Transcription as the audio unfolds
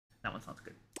one sounds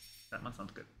good. That one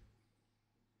sounds good.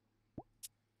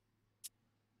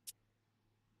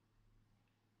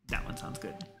 That one sounds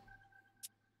good.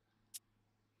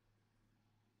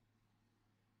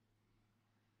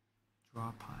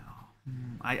 Draw pile.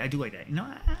 I do like that. You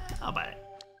know, I'll buy it.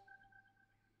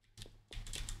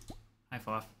 High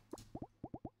five.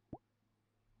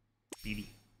 Beady.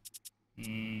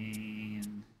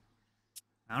 And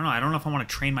I don't know. I don't know if I want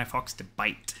to train my fox to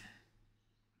bite.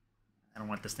 I don't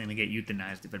want this thing to get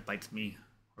euthanized if it bites me,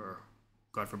 or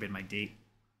God forbid my date.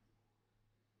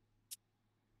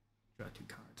 Draw 2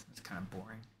 cards. That's kind of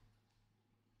boring.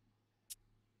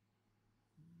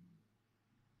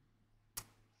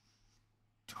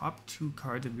 Top 2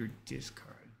 cards of your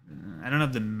discard. I don't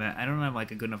have I don't have like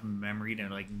a good enough memory to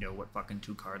like know what fucking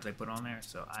 2 cards I put on there,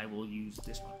 so I will use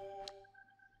this one.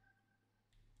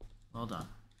 Well done.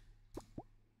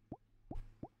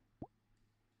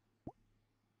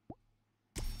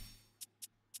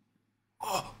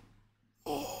 Oh,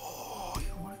 you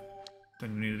know what?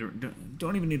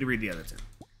 Don't even need to read the other 2.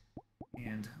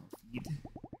 And I'll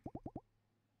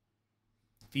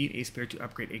feed a spirit to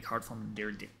upgrade a card from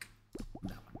their deck.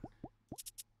 That one.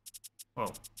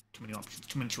 Oh, too many options,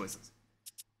 too many choices.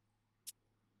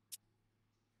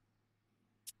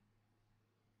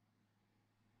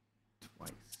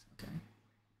 Twice, okay.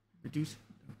 Reduce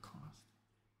the cost.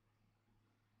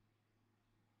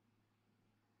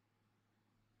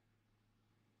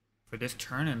 For this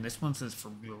turn, and this one says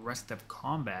for the rest of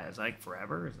combat. Is that like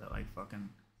forever? Is that like fucking...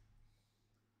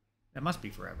 That must be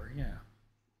forever, yeah.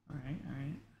 Alright.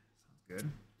 Sounds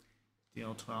good.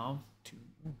 Deal 12 to...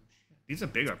 Oh, shit. These are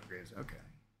big upgrades, okay.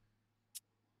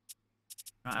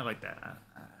 I like that.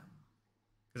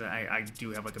 Because I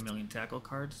do have like a million tackle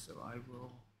cards, so I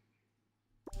will...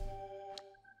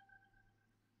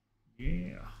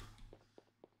 Yeah.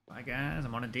 Bye guys,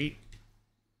 I'm on a date.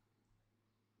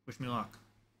 Wish me luck.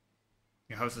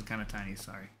 Your house is kind of tiny,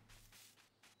 sorry.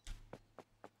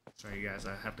 Sorry guys,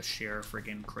 I have to share a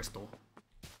friggin' crystal.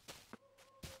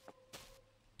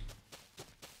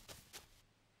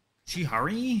 She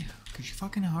hurry? Could she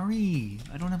fucking hurry?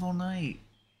 I don't have all night.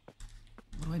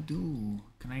 What do I do?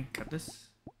 Can I cut this?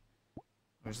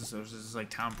 Or is this like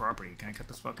town property? Can I cut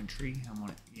this fucking tree? I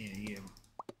want it. Yeah.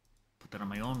 Put that on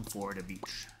my own Florida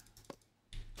beach.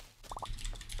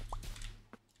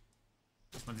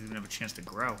 This one doesn't have a chance to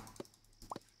grow.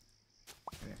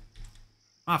 Okay.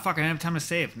 Ah, fuck, I didn't have time to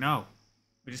save. No.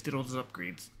 We just did all those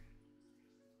upgrades.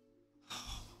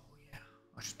 Oh, yeah.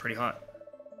 That's just pretty hot.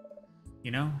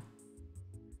 You know?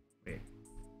 Wait.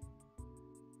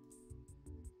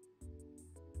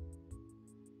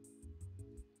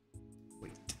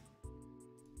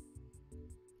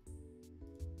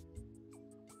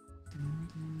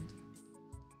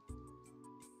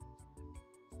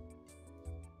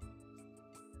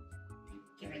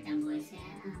 Give her a dumb voice.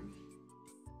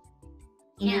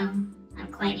 You know,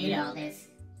 I'm quite new to all this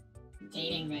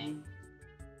dating thing.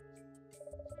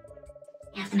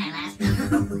 After my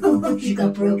last she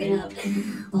got broken up.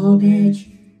 Oh,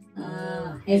 bitch.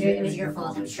 It was your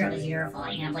fault. I'm sure it was your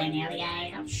fault. You're gonna blame the other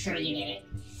guy? I'm sure you did it.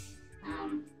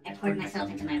 I poured myself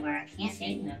into my work. Yes,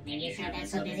 maybe you shouldn't have been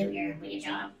so busy with your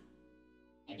job.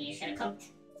 Maybe you should have cooked.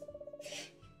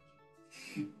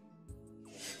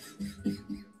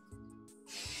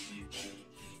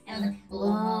 That was a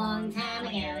long time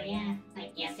ago, yeah.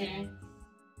 Like yesterday.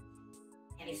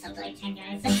 Have you slept like 10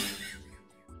 guys?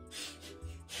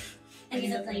 Have you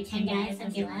slept like 10 guys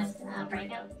since your last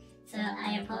breakup? So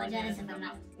I apologize if I'm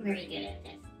not very good at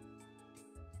this.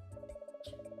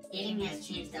 Dating has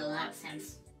changed a lot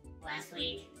since last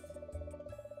week.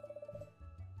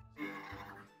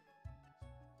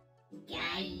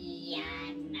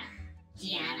 Guyana.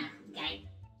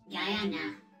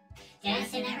 Did I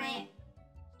say that right?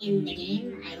 In the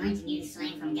game, I learned new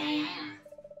slang from Guyana.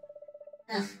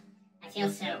 Ugh, I feel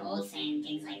so old saying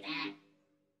things like that.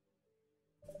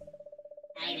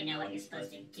 I don't even know what you're supposed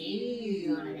to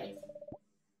do on a date.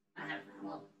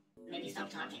 Well, maybe stop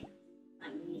talking.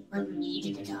 Let me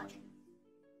do the talking.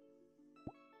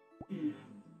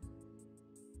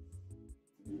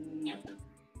 Nope.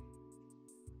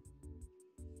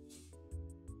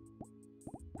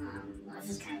 Well,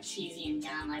 this is kind of cheesy and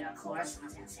dumb, like, of course I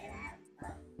was gonna say that,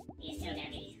 but you're still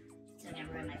gonna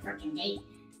ruin my freaking date.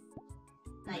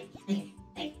 Like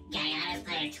Guyana's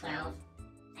player 12.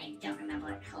 I don't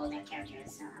remember what old that character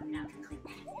is, so I'm not gonna click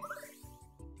that.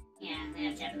 Yeah,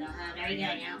 that's typical. Very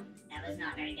good, you know? That was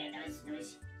not very good. That was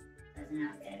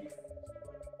not good.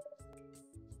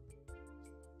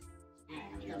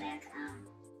 Alright, let me go back.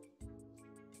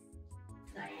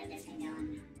 Go ahead, this thing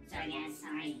going. Sorry guys,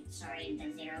 sorry the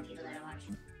 0 people that are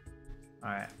watching.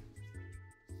 Alright.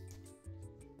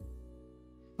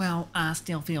 Well, I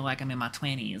still feel like I'm in my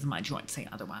 20s. My joints say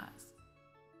otherwise.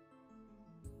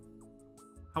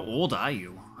 How old are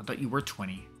you? I thought you were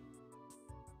 20.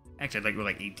 Actually, I thought you were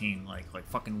like 18. Like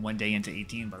fucking one day into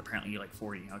 18, but apparently you're like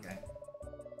 40. Okay.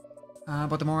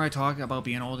 But the more I talk about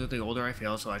being older, the older I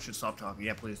feel, so I should stop talking.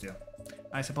 Yeah, please do.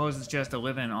 I suppose it's just a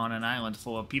living on an island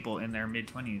full of people in their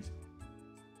mid-20s.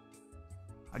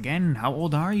 Again, how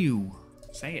old are you?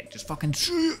 Say it. Just fucking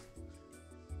say it.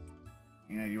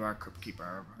 Yeah, you are Crypt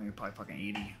Keeper. You're probably fucking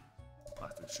 80.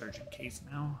 Plastic surgeon case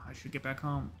now. I should get back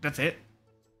home. That's it.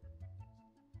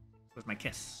 Where's my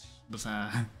kiss?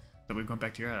 That we're going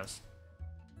back to your house.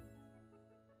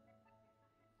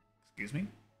 Excuse me?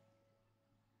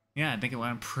 Yeah, I think it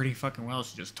went pretty fucking well.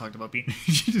 She just talked about being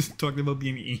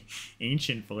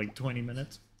ancient for like 20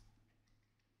 minutes.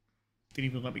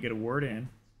 Didn't even let me get a word in.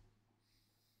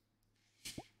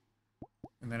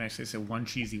 And then I said one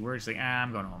cheesy word. She's like,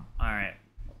 I'm going home. Alright.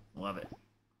 Love it.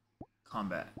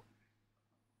 Combat.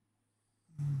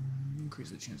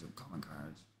 Increase the chance of common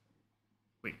cards.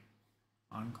 Wait.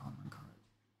 Uncommon cards.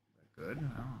 Is that good? I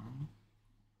don't know.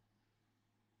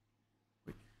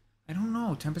 Wait. I don't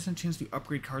know. 10% chance to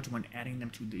upgrade cards when adding them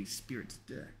to the spirit's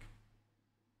deck.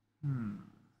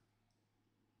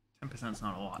 10%'s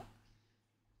not a lot.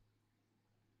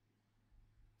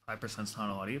 5%'s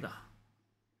not a lot either.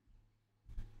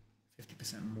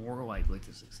 50% more likely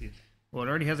to succeed. Well, it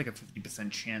already has like a 50%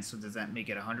 chance, so does that make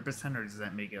it 100%, or does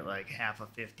that make it like half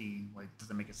of 50? Like, does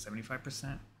that make it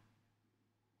 75%?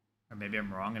 Or maybe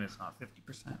I'm wrong and it's not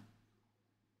 50%.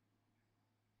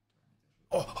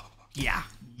 Oh, yeah,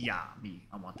 me.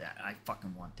 I want that. I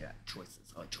fucking want that.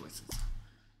 Choices. I like choices.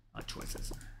 I like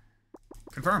choices.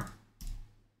 Confirm.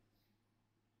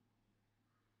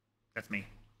 That's me.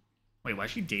 Wait, why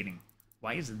is she dating?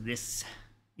 Why is this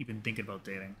even thinking about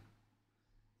dating?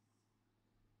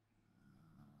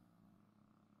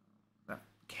 That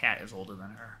cat is older than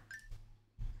her.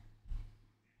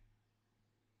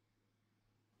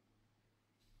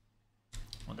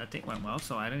 Well, that date went well,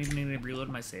 so I don't even need to reload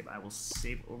my save. I will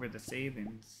save over the save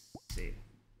and save.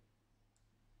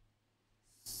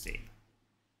 Save.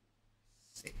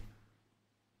 Save.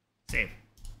 Save.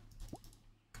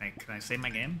 Can I save my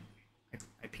game?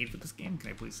 I paid for this game. Can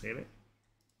I please save it?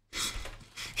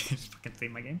 Just fucking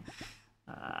save my game.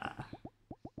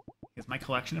 Here's my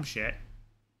collection of shit.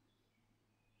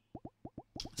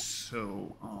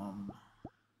 So,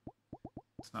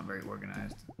 it's not very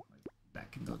organized. Like,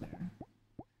 that can go there.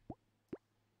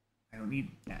 I don't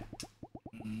need that.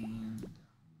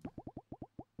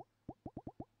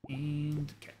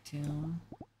 And cattail.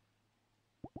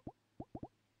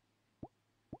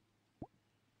 I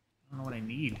don't know what I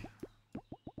need.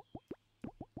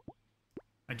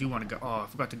 I do want to go. Oh, I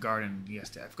forgot to garden.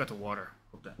 Yes, I forgot to water.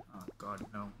 Hold that. Oh God,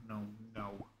 no.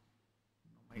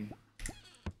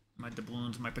 My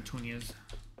doubloons, my petunias.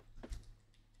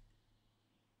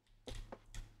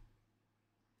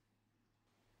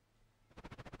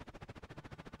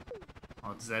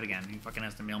 Oh, it's Zed again. He fucking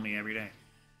has to mail me every day.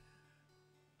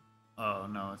 Oh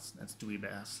no, that's Dewey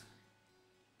Bass.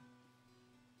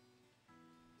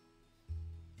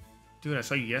 Dude, I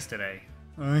saw you yesterday.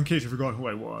 In case you forgot who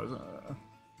I was.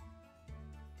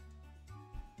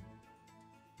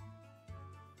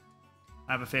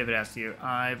 I have a favor to ask you.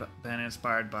 I've been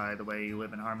inspired by the way you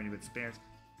live in harmony with spirits.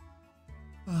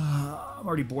 I'm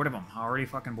already bored of him. I'm already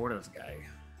fucking bored of this guy.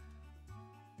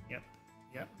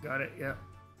 Yep, got it, yep.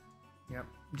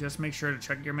 Just make sure to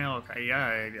check your mail, okay?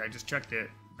 Yeah, I just checked it.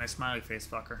 Nice smiley face,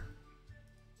 fucker.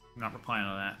 I'm not replying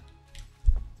to that.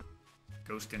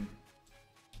 Ghosting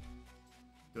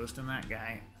that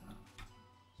guy.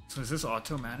 So is this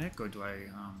automatic, or do I,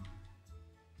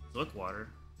 look watered?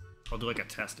 I'll do like a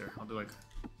tester. I'll do like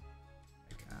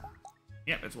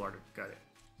yeah, it's watered. Got it.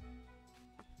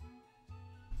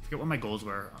 I forget what my goals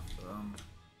were.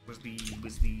 Was the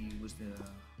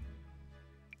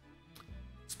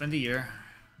spend a year,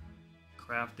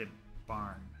 craft a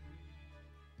barn.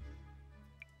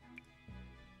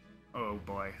 Oh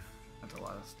boy, that's a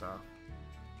lot of stuff.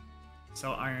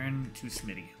 Sell iron to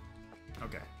Smitty.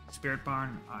 Okay, spirit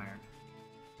barn, iron.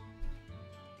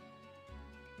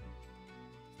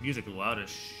 Music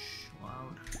loudish.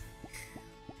 Loud.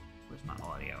 Where's my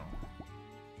audio?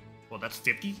 Well, that's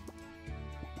 50?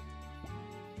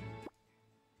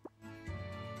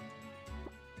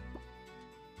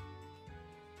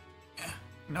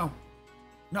 No.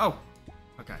 No!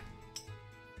 Okay.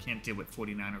 Can't deal with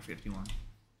 49 or 51.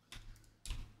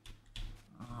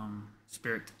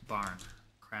 Spirit barn.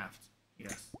 Craft.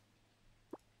 Yes.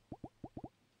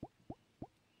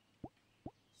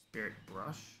 Spirit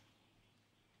brush.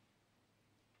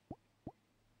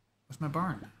 my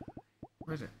barn?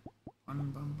 Where is it? Bum,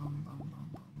 bum, bum, bum, bum,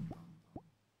 bum, bum.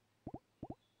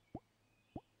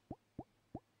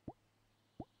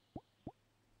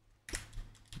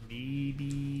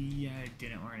 Maybe I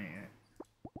didn't learn it yet.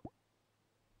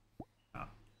 Oh.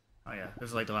 Oh yeah, this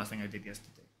is like the last thing I did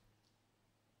yesterday.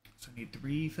 So I need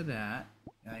 3 for that.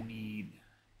 I need...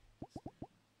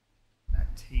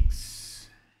 That takes...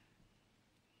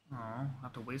 Oh, I'll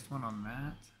have to waste 1 on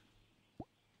that.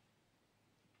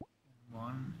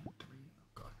 1, 3, oh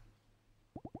god.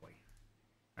 Boy.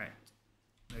 Alright.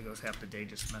 There goes half the day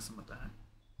just messing with that.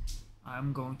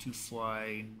 I'm going to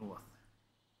fly north.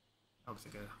 Oh, looks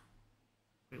like a...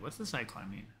 Wait, what's the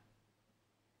cyclone mean?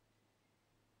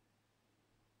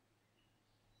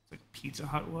 It's like a Pizza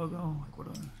Hut logo? Like what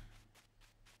a...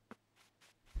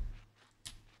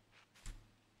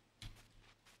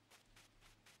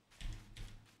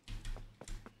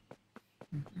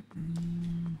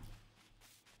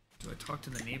 Do I talk to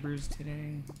the neighbors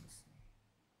today?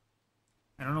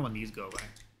 I don't know when these go away.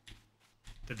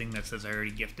 The thing that says I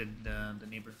already gifted the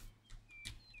neighbor.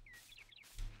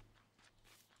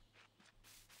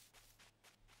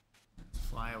 Let's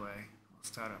fly away. I'll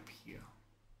start up here.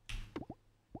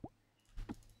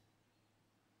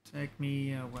 Take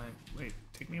me away. Wait,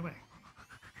 take me away.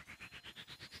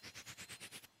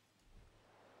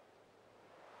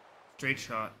 Straight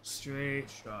shot. Straight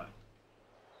shot.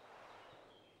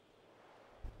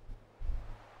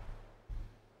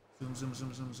 Zoom, zoom,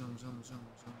 zoom, zoom, zoom, zoom, zoom,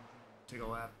 zoom. Take a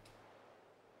left.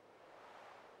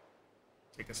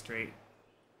 Take a straight.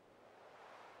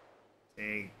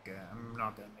 Take. I'm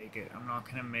not gonna make it. I'm not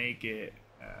gonna make it.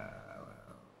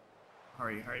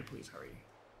 Hurry, hurry, please, hurry.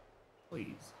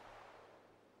 Please.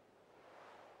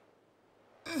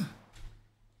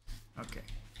 Okay.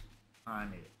 I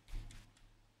made it.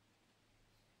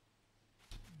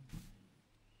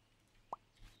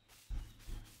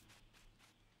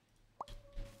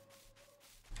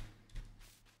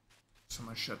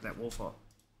 Someone shut that wolf up.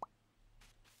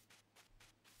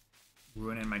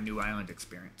 Ruining my new island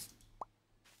experience.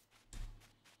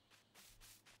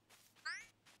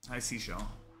 Hi, seashell.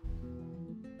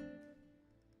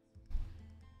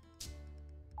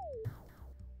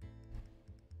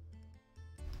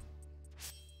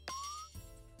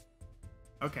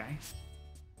 Okay.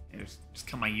 Yeah, just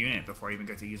kill my unit before I even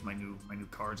get to use my new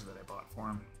cards that I bought for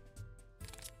him.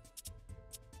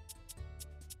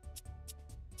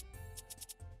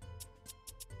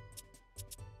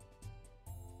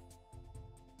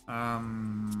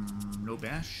 No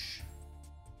bash.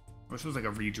 Or this was like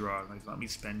a redraw. Like, let me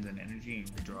spend an energy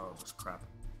and redraw all this crap.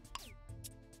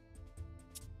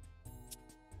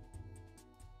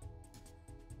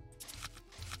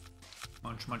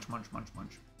 Munch, munch, munch, munch,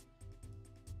 munch.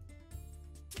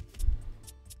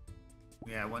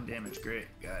 Yeah, 1 damage. Great.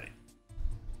 Got it.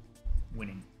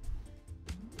 Winning.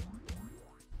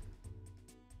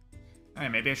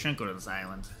 Alright, maybe I shouldn't go to this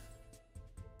island.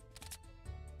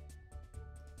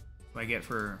 What I get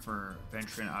for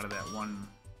venturing out of that one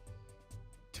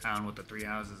town with the 3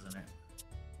 houses in it.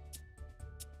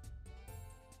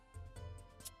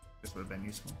 This would have been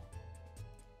useful.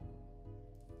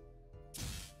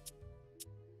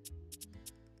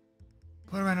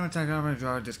 Put a random attack over and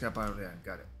draw a discount out of there.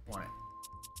 Got it. Want it.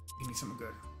 Give me something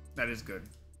good. That is good.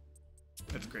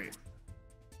 That's great.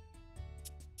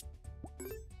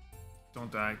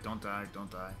 Don't die, don't die,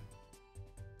 don't die.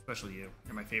 Especially you.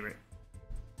 You're my favorite.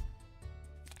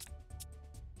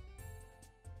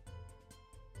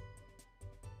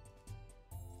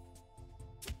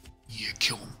 Yeah,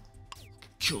 kill him.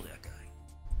 Kill that guy.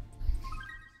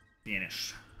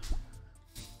 Banish.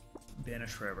 Banish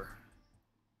forever.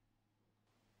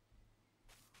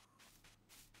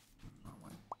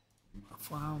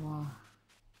 Flower.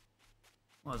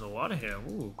 Well, there's a lot of here.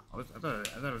 Ooh, I thought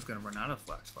I was gonna run out of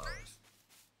flax flowers.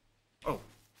 Oh,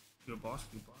 you a boss?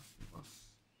 You boss? You boss?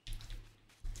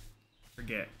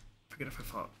 Forget if I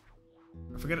fought.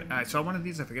 I forget. I saw one of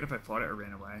these. I forget if I fought it or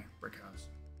ran away. Brick house.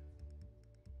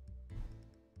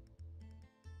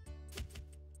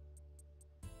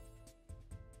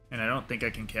 And I don't think I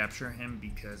can capture him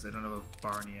because I don't have a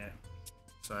barn yet.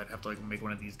 So I'd have to like make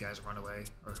one of these guys run away,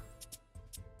 or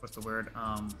what's the word?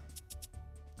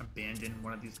 Abandon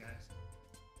one of these guys.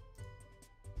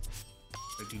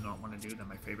 I do not want to do. They're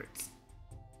my favorites.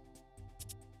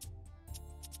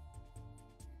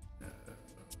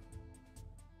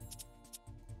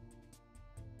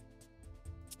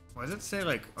 Why does it say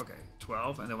like, okay,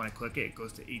 12, and then when I click it, it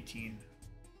goes to 18?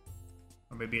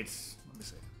 Or maybe it's, let me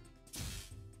see.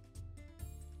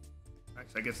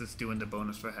 Alright, so I guess it's doing the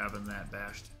bonus for having that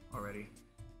bashed already.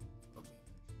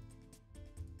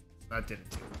 That did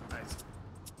it too. Nice.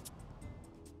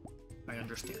 I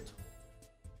understand.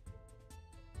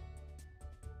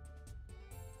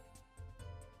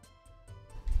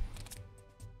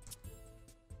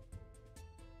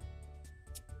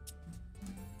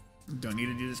 Don't need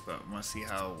to do this, but I want to see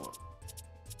how...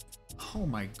 Oh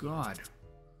my god.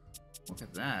 Look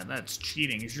at that. That's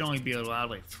cheating. You should only be allowed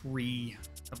like 3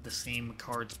 of the same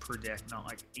cards per deck, not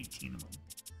like 18 of them.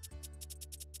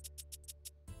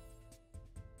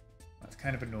 That's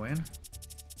kind of annoying.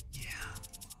 Yeah.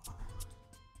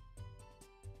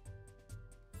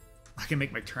 I can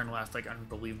make my turn last like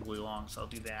unbelievably long, so I'll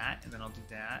do that, and then I'll do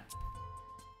that.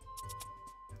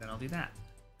 And then I'll do that.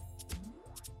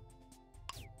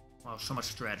 Wow, so much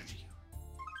strategy.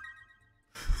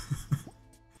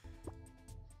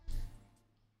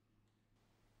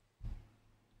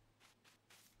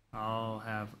 I'll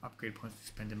have upgrade points to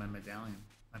spend in my medallion.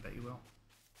 I bet you will.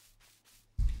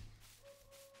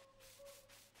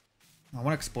 I want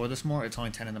to explore this more. It's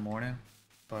only 10 in the morning,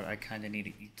 but I kind of need to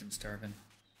eat. I'm starving.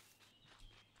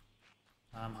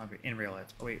 I'm hungry in real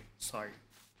life. Oh wait, sorry.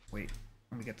 Wait,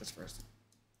 let me get this first.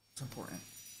 It's important.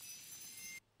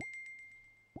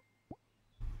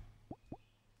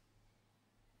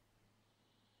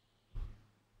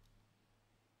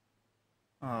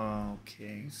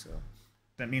 Okay, so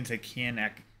that means I can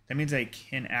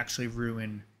actually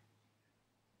ruin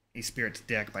a spirit's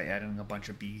deck by adding a bunch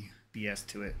of BS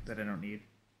to it that I don't need.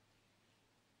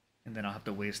 And then I'll have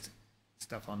to waste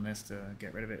stuff on this to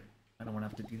get rid of it. I don't want to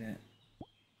have to do that.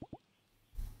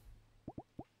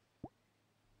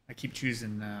 I keep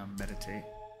choosing meditate.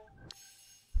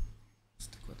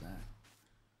 Stick with that.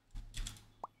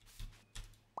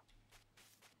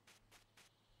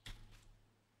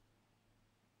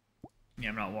 Yeah,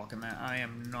 I'm not walking that. I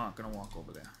am not gonna walk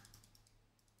over there.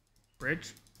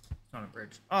 Bridge? It's not a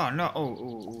bridge. Oh no!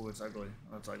 Oh, it's ugly.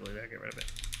 Oh, it's ugly. There, get rid of it.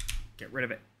 Get rid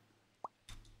of it.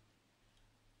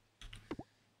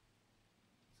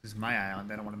 This is my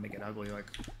island. I don't want to make it ugly, like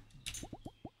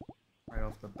right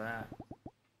off the bat.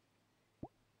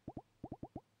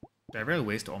 Did I really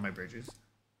waste all my bridges?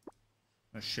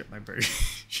 I shit my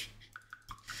bridges.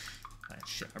 I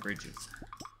shit my bridges.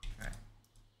 Alright.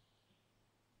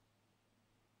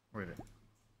 Where is it?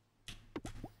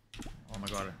 Oh my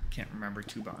god, I can't remember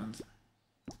 2 buttons.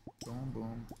 Boom,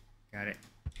 boom. Got it.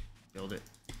 Build it.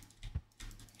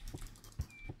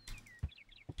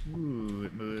 Ooh,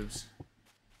 it moves.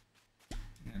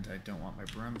 And I don't want my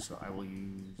broom, so I will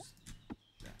use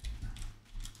that.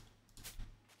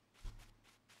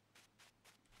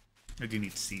 I do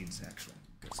need seeds, actually.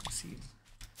 Get some seeds.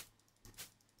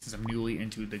 Since I'm newly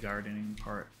into the gardening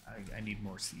part, I need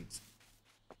more seeds.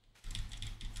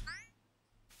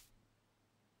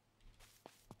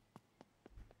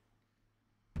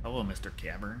 Hello, Mr.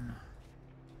 Cavern.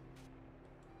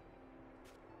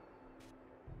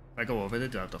 If I go over there,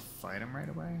 do I have to fight him right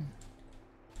away?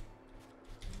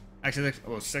 Actually,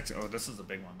 oh, 6. Oh, this is a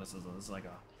big one. This is like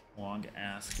a long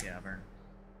ass cavern.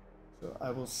 So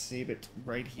I will save it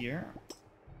right here.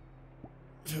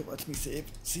 So it lets me save.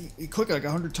 See, you click like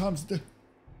 100 times.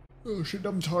 Oh shit,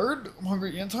 I'm tired. I'm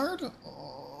hungry and tired.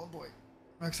 Oh boy.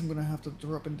 Max, I'm gonna have to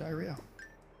throw up in diarrhea.